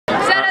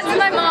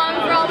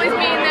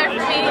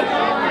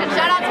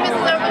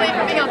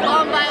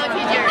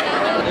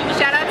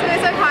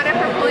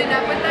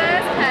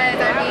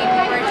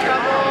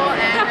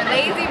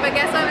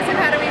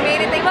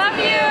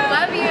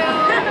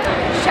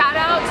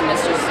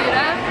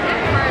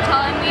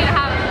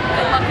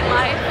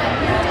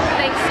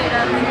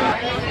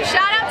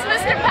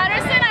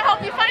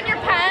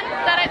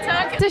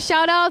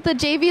shout out the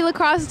JV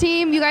lacrosse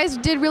team. You guys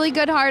did really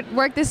good hard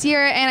work this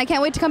year, and I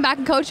can't wait to come back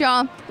and coach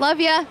y'all. Love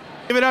ya.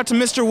 Give it out to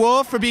Mr.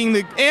 Wolf for being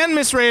and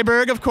Miss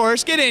Rayberg, of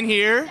course, get in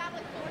here,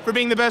 for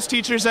being the best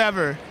teachers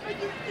ever.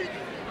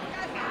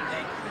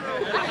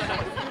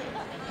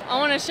 I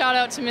want to shout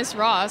out to Miss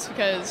Ross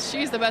because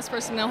she's the best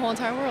person in the whole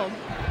entire world.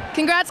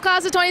 Congrats,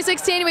 class of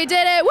 2016. We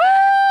did it.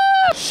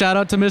 Woo! Shout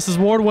out to Mrs.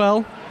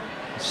 Wardwell.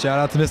 Shout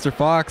out to Mr.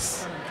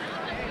 Fox.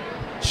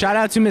 Shout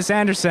out to Miss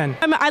Anderson.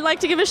 I'd like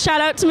to give a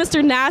shout out to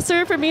Mr.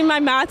 Nasser for being my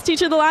math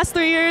teacher the last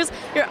 3 years.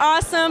 You're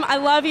awesome. I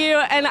love you.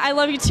 And I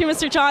love you too,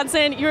 Mr.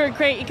 Johnson. You're a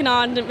great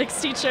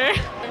economics teacher.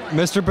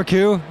 Mr.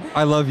 Baku,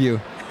 I love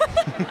you.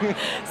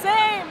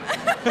 Same.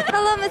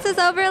 Hello, Mrs.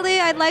 Overly.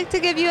 I'd like to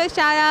give you a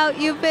shout out.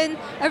 You've been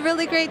a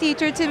really great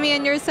teacher to me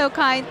and you're so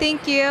kind.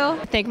 Thank you.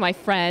 Thank my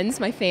friends,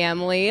 my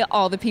family,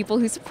 all the people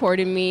who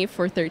supported me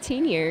for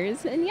 13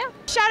 years, and yeah.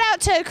 Shout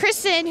out to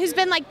Kristen, who's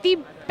been like the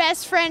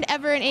best friend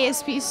ever in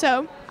ASP,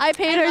 so I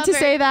paid her to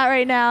say that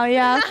right now,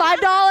 yeah.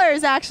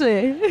 $5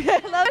 actually.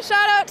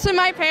 Shout out to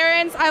my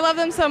parents. I love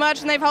them so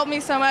much and they've helped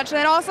me so much. And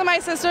then also my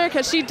sister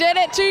because she did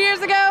it 2 years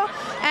ago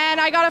and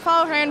I got to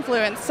follow her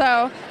influence.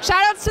 So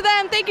shout outs to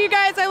them. Thank you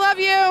guys. I love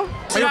you.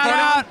 Shout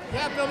out.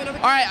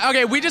 All right,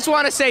 okay, we just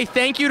want to say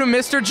thank you to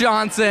Mr.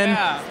 Johnson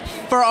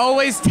for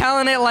always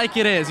telling it like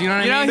it is. You know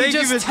what I mean? He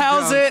just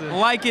tells it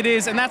like it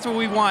is, and that's what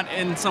we want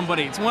in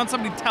somebody. We want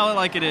somebody to tell it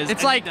like it is.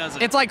 It's like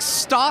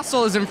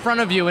Stossel is in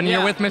front of you and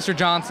you're with Mr.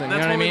 Johnson.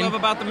 That's you know what what I mean? we love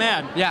about the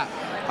man. Yeah.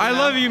 I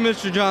love you,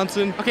 Mr.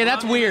 Johnson. Okay,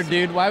 that's weird,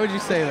 dude. Why would you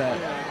say that?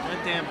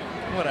 God damn it.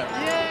 Whatever.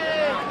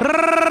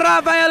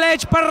 Rafael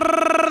H.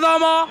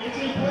 Perdomo.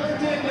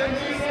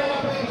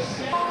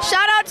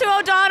 Shout out to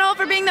O'Donnell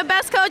for being the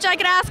best coach I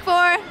could ask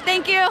for.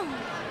 Thank you.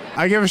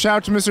 I give a shout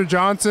out to Mr.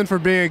 Johnson for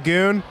being a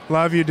goon.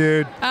 Love you,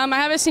 dude. I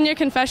have a senior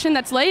confession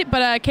that's late,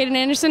 but Kaden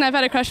Anderson, I've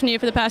had a crush on you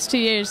for the past 2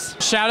 years.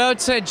 Shout out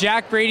to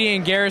Jack Brady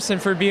and Garrison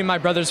for being my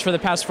brothers for the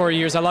past 4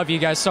 years. I love you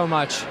guys so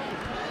much.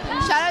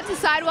 Shout out to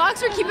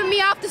Sidewalks for keeping me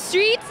off the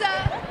streets.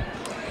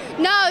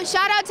 No,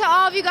 shout out to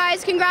all of you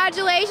guys.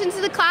 Congratulations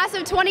to the class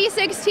of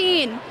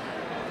 2016.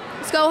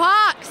 Let's go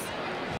Hawks!